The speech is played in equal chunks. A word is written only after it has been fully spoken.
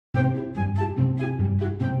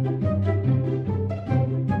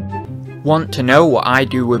Want to know what I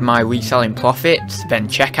do with my reselling profits? Then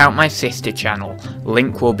check out my sister channel,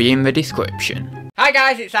 link will be in the description. Hi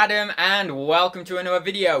guys, it's Adam and welcome to another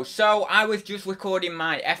video. So I was just recording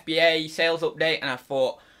my FBA sales update and I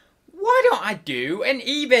thought, why don't I do an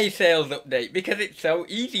eBay sales update? Because it's so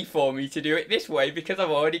easy for me to do it this way because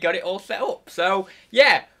I've already got it all set up. So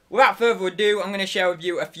yeah, without further ado, I'm going to share with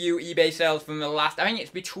you a few eBay sales from the last, I think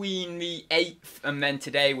it's between the 8th and then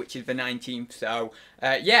today, which is the 19th. So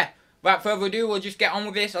yeah. Without further ado, we'll just get on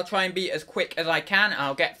with this. I'll try and be as quick as I can.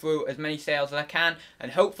 I'll get through as many sales as I can.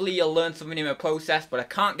 And hopefully you'll learn something in the process. But I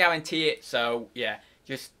can't guarantee it. So, yeah.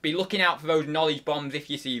 Just be looking out for those knowledge bombs if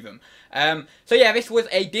you see them. So yeah, this was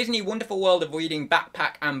a Disney Wonderful World of Reading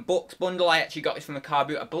backpack and books bundle. I actually got this from a car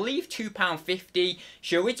boot. I believe £2.50.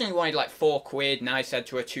 She originally wanted like £4, and I said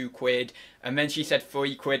to her £2. And then she said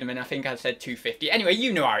 £3, and then I think I said £2.50. Anyway,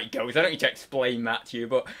 you know how it goes. I don't need to explain that to you.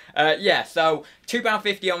 But yeah, so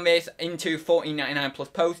 £2.50 on this into $14.99 plus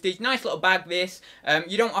postage. Nice little bag this.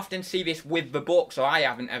 You don't often see this with the books, or I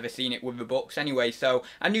haven't ever seen it with the books anyway. So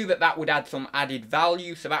I knew that that would add some added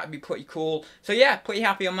value, so that would be pretty cool. So yeah, pretty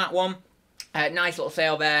happy on that one. Nice little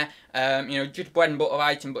sale there, you know, just bread and butter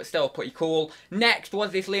item, but still pretty cool. Next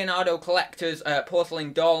was this Leonardo Collector's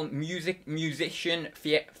porcelain doll musician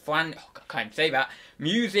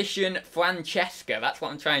Francesca, that's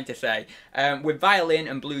what I'm trying to say, with violin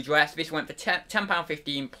and blue dress. This went for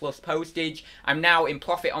 £10.15 plus postage. I'm now in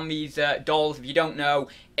profit on these dolls. If you don't know,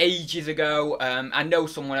 ages ago, I know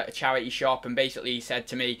someone at a charity shop, and basically he said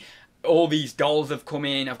to me, all these dolls have come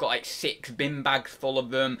in, I've got like 6 bin bags full of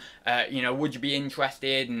them, you know, would you be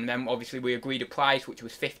interested? And then obviously we agreed a price, which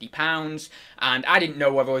was £50, and I didn't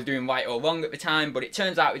know whether I was doing right or wrong at the time, but it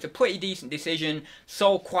turns out it's a pretty decent decision.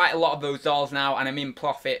 Sold quite a lot of those dolls now, and I'm in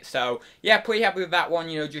profit, so yeah, pretty happy with that one,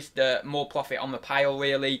 you know, just more profit on the pile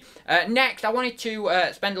really. Next, I wanted to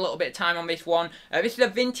spend a little bit of time on this one. This is a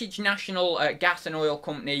vintage National Gas and Oil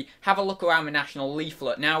Company, have a look around the National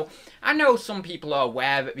leaflet. Now, I know some people are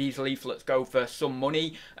aware that these leaflets go for some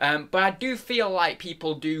money, but I do feel like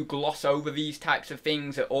people do gloss over these types of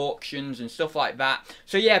things at auctions and stuff like that.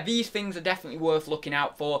 So yeah, these things are definitely worth looking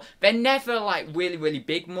out for. They're never like really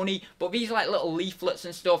big money, but these like little leaflets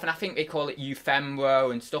and stuff, and I think they call it ephemera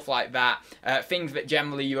and stuff like that, things that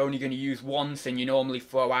generally you're only going to use once and you normally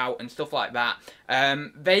throw out and stuff like that.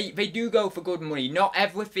 They do go for good money. Not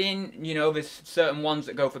everything, you know, there's certain ones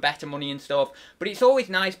that go for better money and stuff, but it's always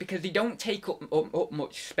nice because they don't take up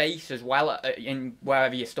much space as well in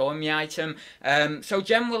wherever you're storing the item. So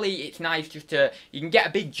generally it's nice just to, you can get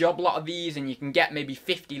a big job lot of these, and you can get maybe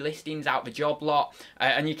 50 listings out of the job lot,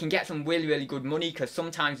 and you can get some really good money, because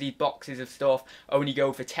sometimes these boxes of stuff only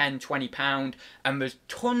go for £10–20, and there's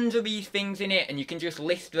tons of these things in it, and you can just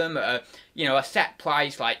list them at a, you know, a set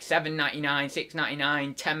price like $7.99,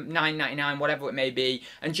 $6.99, $9.99, whatever it may be,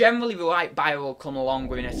 and generally the right buyer will come along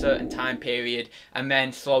within a certain time period and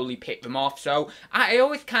then slowly pick them off. So I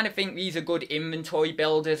always kind of think these are good inventory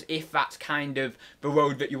builders if that's kind of the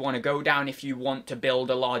road that you want to go down, if you want to build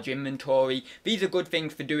a large inventory. These are good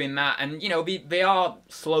things for doing that, and you know, they are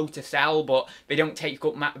slow to sell, but they don't take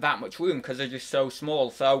up that much room because they're just so small.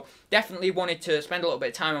 So definitely wanted to spend a little bit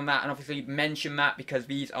of time on that, and obviously mention that because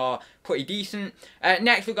these are pretty decent.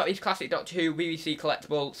 Next we've got these classic Doctor Who BBC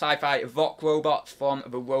collectible sci-fi Vok robots from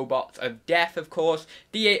the Robots of Death, of course,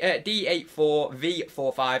 D84,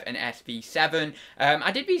 V45 and SV7.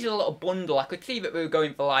 I did these in a little bundle. I could see that we were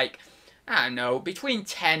going for like, I don't know, between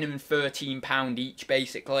 £10 and £13 each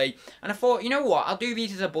basically, and I thought, you know what, I'll do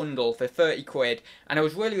these as a bundle for £30, and I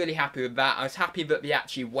was really happy with that. I was happy that they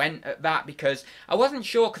actually went at that, because I wasn't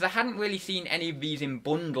sure, because I hadn't really seen any of these in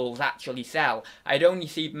bundles actually sell. I'd only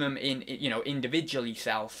seen them in, you know, individually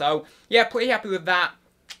sell. So yeah, pretty happy with that.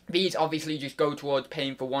 These obviously just go towards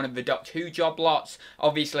paying for one of the Doctor Who job lots.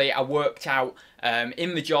 Obviously, I worked out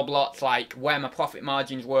in the job lots like where my profit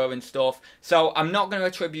margins were and stuff. So I'm not going to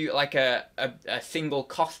attribute like a single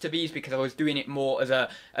cost to these, because I was doing it more as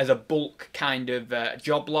a bulk kind of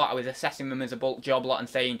job lot. I was assessing them as a bulk job lot and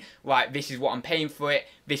saying, right, this is what I'm paying for it,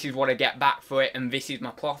 this is what I get back for it, and this is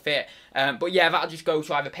my profit. But yeah, that'll just go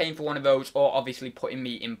to either paying for one of those or obviously putting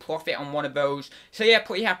me in profit on one of those. So yeah,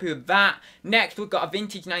 pretty happy with that. Next, we've got a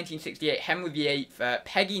vintage 1968 Henry VIII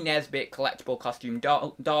Peggy Nesbitt collectible costume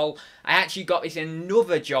doll. I actually got this this in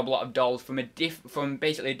another job lot of dolls from from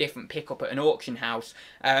basically a different pickup at an auction house.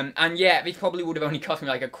 And yeah, this probably would have only cost me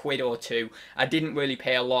like £1 or £2. I didn't really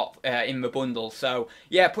pay a lot in the bundle. So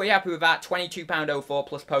yeah, pretty happy with that. £22.04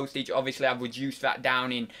 plus postage. Obviously, I've reduced that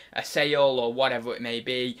down in a sale or whatever it may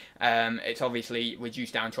be. It's obviously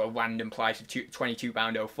reduced down to a random price of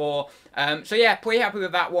 £22.04. So yeah, pretty happy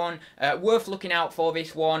with that one. Worth looking out for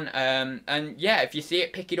this one. And yeah, if you see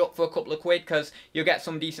it, pick it up for a couple of quid because you'll get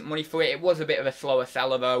some decent money for it. It was a bit of a slower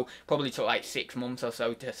seller though. Probably took like 6 months or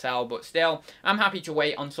so to sell, but still, I'm happy to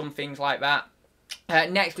wait on some things like that.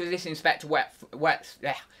 Next was this Inspector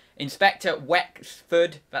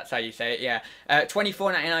Wexford, that's how you say it, yeah.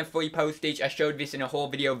 £24.99 free postage. I showed this in a haul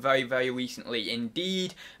video very, very recently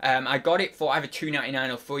indeed. I got it for either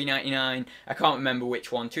 £2.99 or £3.99. I can't remember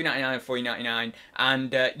which one, £2.99 or £3.99.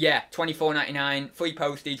 And yeah, £24.99 free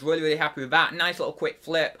postage. Really, really happy with that. Nice little quick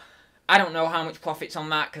flip. I don't know how much profit's on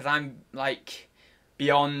that because I'm like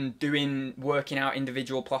beyond working out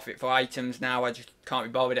individual profit for items now. I just can't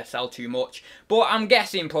be bothered to sell too much, but I'm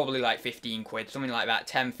guessing probably like 15 quid, something like that,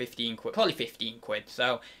 10, 15 quid, probably 15 quid.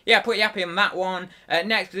 So yeah, pretty happy on that one.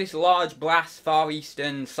 Next, this large brass Far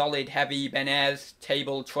Eastern solid heavy Benez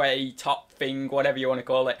table tray top thing, whatever you want to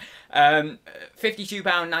call it.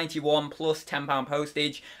 £52.91 plus £10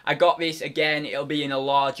 postage. I got this again, it'll be in a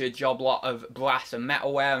larger job lot of brass and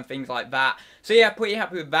metalware and things like that. So yeah, pretty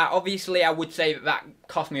happy with that. Obviously, I would say that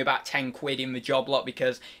cost me about 10 quid in the job lot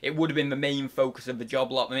because it would have been the main focus of the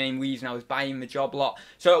job lot, the main reason I was buying the job lot.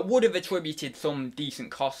 So it would have attributed some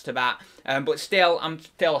decent cost to that. But still, I'm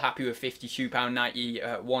still happy with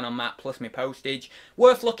 £52.91 on that plus my postage.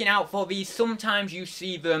 Worth looking out for these. Sometimes you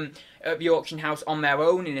see them at the auction house on their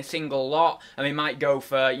own in a single lot, and they might go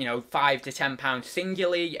for, you know, £5 to £10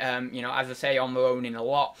 singularly, you know, as I say, on their own in a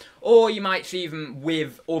lot. Or you might see them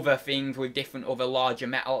with other things, with different other larger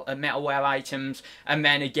metalware items, and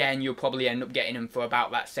then again you'll probably end up getting them for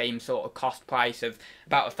about that same sort of cost price of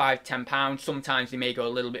about a £5 to £10. Sometimes they may go a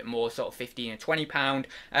little bit more, sort of £15 or £20.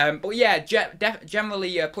 But yeah,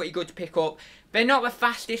 generally pretty good to pick up. They're not the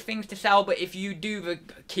fastest things to sell, but if you do the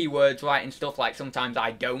keywords right and stuff, like sometimes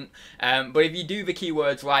I don't, but if you do the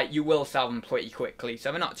keywords right, you will sell them pretty quickly,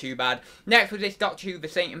 so they're not too bad. Next was this Doctor Who The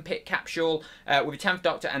Satan Pit capsule with the 10th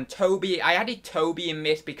Doctor and Toby. I added Toby in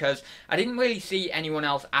this because I didn't really see anyone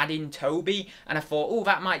else adding Toby, and I thought, oh,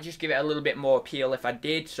 that might just give it a little bit more appeal if I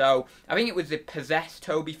did. So I think it was the Possessed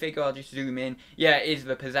Toby figure. I'll just zoom in. Yeah, it is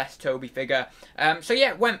the Possessed Toby figure. So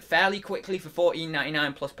yeah, it went fairly quickly for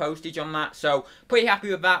 £14.99 plus postage on that, so pretty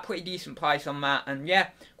happy with that, pretty decent price on that, and yeah,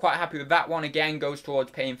 quite happy with that one. Again, goes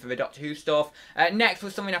towards paying for the Doctor Who stuff. Next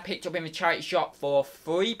was something I picked up in the charity shop for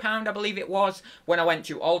 £3, I believe it was, when I went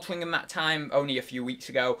to Altrincham that time, only a few weeks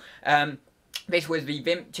ago. This was the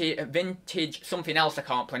vintage something else I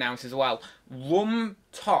can't pronounce as well. Rumtopf.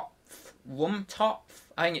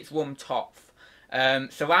 I think it's Rumtopf.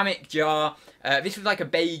 Ceramic jar. This was like a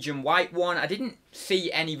beige and white one. I didn't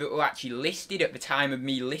see any that were actually listed at the time of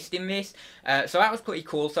me listing this, so that was pretty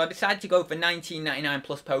cool. So I decided to go for £19.99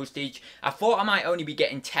 plus postage. I thought I might only be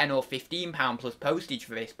getting £10 or £15 plus postage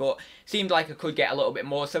for this, but seemed like I could get a little bit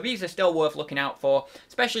more. So these are still worth looking out for,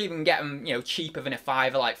 especially if you can get them, you know, cheaper than a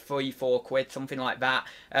 £5, like 3-4 quid, something like that.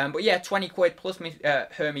 But yeah, 20 quid plus my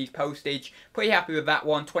Hermes postage. Pretty happy with that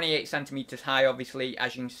one. 28 centimeters high, obviously,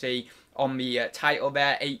 as you can see on the title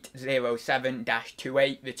there,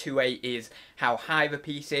 807-28. The 28 is how high the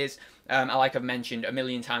piece is, like I've mentioned a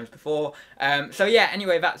million times before. So yeah,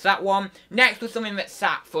 anyway, that's that one. Next was something that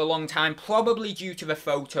sat for a long time, probably due to the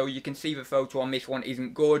photo. You can see the photo on this one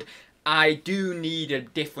isn't good. I do need a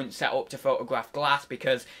different setup to photograph glass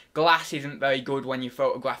because glass isn't very good when you're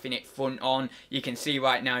photographing it front on. You can see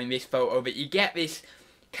right now in this photo that you get this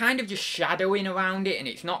kind of just shadowing around it, and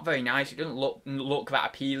it's not very nice. It doesn't look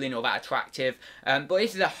that appealing or that attractive. But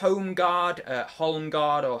this is a Home Guard, Holm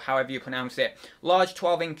Guard, or however you pronounce it. Large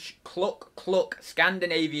 12-inch Cluck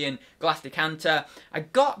Scandinavian glass decanter. I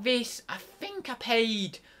got this, I think I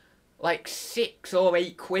paid like 6 or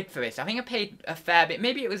 8 quid for this. I think I paid a fair bit.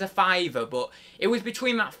 Maybe it was a £5, but it was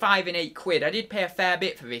between that 5 and 8 quid. I did pay a fair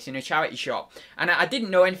bit for this in a charity shop, and I didn't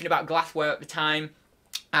know anything about glassware at the time.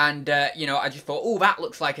 And, you know, I just thought, oh, that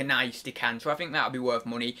looks like a nice decanter. I think that would be worth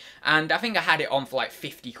money. And I think I had it on for like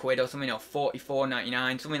 50 quid or something, or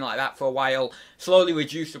 44.99, something like that for a while. Slowly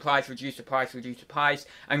reduced the price,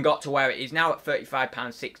 and got to where it is now at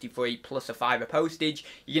 £35.63 plus a £5 postage.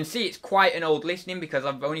 You can see it's quite an old listing because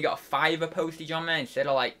I've only got a £5 postage on there instead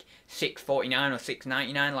of like £6.49 or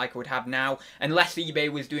 £6.99 like I would have now. Unless eBay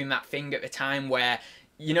was doing that thing at the time where,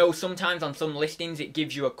 you know, sometimes on some listings it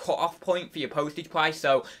gives you a cut-off point for your postage price.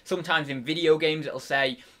 So sometimes in video games it'll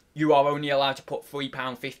say you are only allowed to put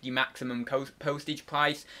 £3.50 maximum postage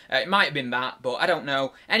price. It might have been that, but I don't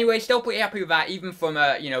know. Anyway, still pretty happy with that, even from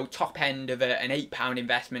a, you know, top end of an £8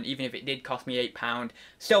 investment, even if it did cost me £8.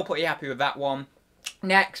 Still pretty happy with that one.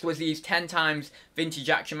 Next was these 10 times vintage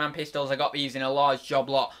Action Man pistols. I got these in a large job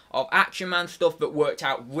lot of Action Man stuff that worked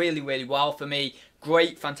out really, really well for me.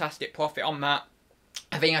 Great, fantastic profit on that.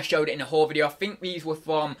 I think I showed it in a haul video. I think these were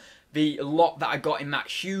from the lot that I got in that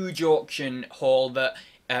huge auction haul that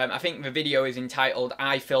I think the video is entitled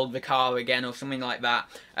 "I Filled the Car Again" or something like that.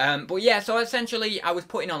 But yeah, so essentially I was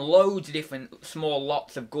putting on loads of different small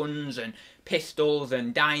lots of guns and pistols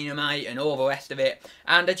and dynamite and all the rest of it,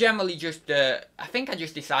 and I generally just I think I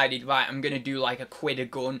just decided, right, I'm gonna do like £1 a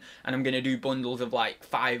gun, and I'm gonna do bundles of like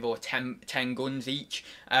 5 or 10 guns each,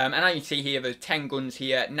 and as you can see here, there's 10 guns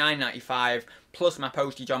here, £9.95 plus my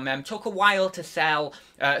postage on them. Took a while to sell.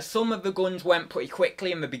 Some of the guns went pretty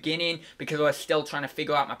quickly in the beginning because I was still trying to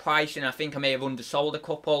figure out my pricing. I think I may have undersold a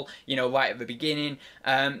couple, you know, right at the beginning.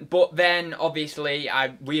 But then obviously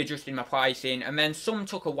I readjusted my pricing, and then some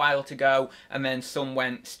took a while to go, and then some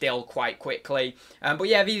went still quite quickly. But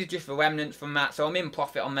yeah, these are just the remnants from that, so I'm in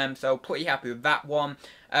profit on them, so pretty happy with that one.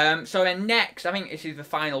 So then next, I think this is the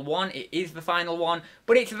final one. It is the final one,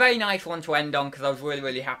 but it's a very nice one to end on because I was really,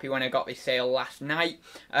 really happy when I got this sale last night.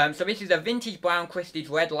 So this is a vintage brown Christie's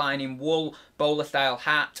red lining wool bowler style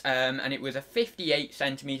hat, and it was a 58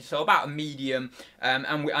 centimetre, so about a medium, and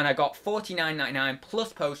I got £49.99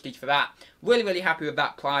 plus postage for that. Really, really happy with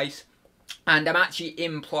that price. And I'm actually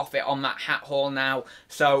in profit on that hat haul now,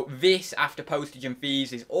 so this, after postage and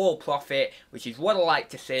fees, is all profit, which is what I like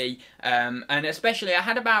to see. And especially, I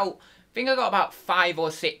had about, I think I got about 5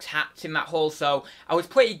 or 6 hats in that haul, so I was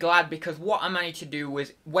pretty glad, because what I managed to do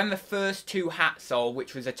was, when the first 2 hats sold,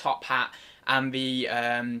 which was a top hat and the,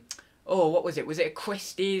 oh, what was it? Was it a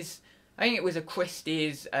Christie's? I think it was a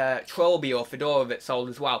Christie's Trilby or Fedora that sold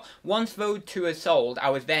as well. Once those 2 had sold,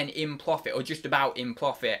 I was then in profit, or just about in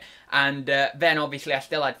profit. And then obviously I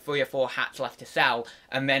still had 3 or 4 hats left to sell.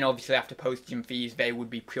 And then obviously after postage and fees, they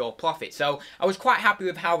would be pure profit. So I was quite happy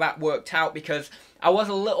with how that worked out, because I was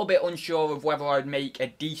a little bit unsure of whether I'd make a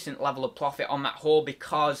decent level of profit on that haul,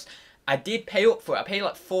 because I did pay up for it. I paid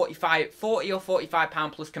like £40 or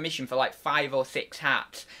 £45 plus commission for like 5 or 6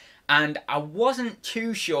 hats. And I wasn't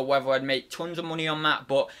too sure whether I'd make tons of money on that,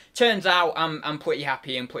 but turns out I'm pretty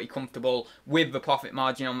happy and pretty comfortable with the profit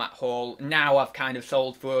margin on that haul. Now I've kind of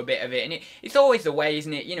sold through a bit of it, and it's always the way,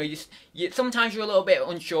 isn't it? You know, sometimes you're a little bit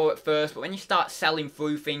unsure at first, but when you start selling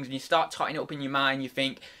through things and you start totting it up in your mind, you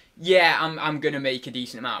think, yeah, I'm going to make a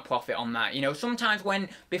decent amount of profit on that. You know, sometimes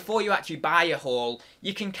before you actually buy a haul,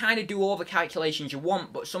 you can kind of do all the calculations you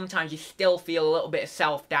want, but sometimes you still feel a little bit of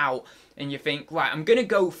self-doubt, and you think, right, I'm going to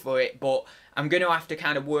go for it, but I'm going to have to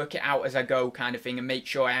kind of work it out as I go, kind of thing, and make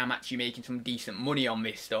sure I am actually making some decent money on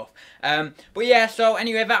this stuff. But yeah, so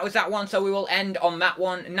anyway, that was that one, so we will end on that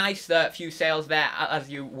one. Nice few sales there, as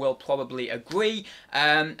you will probably agree.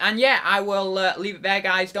 And yeah, I will leave it there,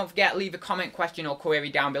 guys. Don't forget, leave a comment, question, or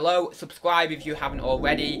query down below. Subscribe if you haven't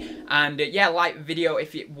already. And yeah, like the video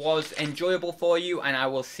if it was enjoyable for you, and I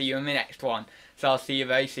will see you in the next one. So I'll see you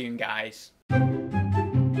very soon, guys.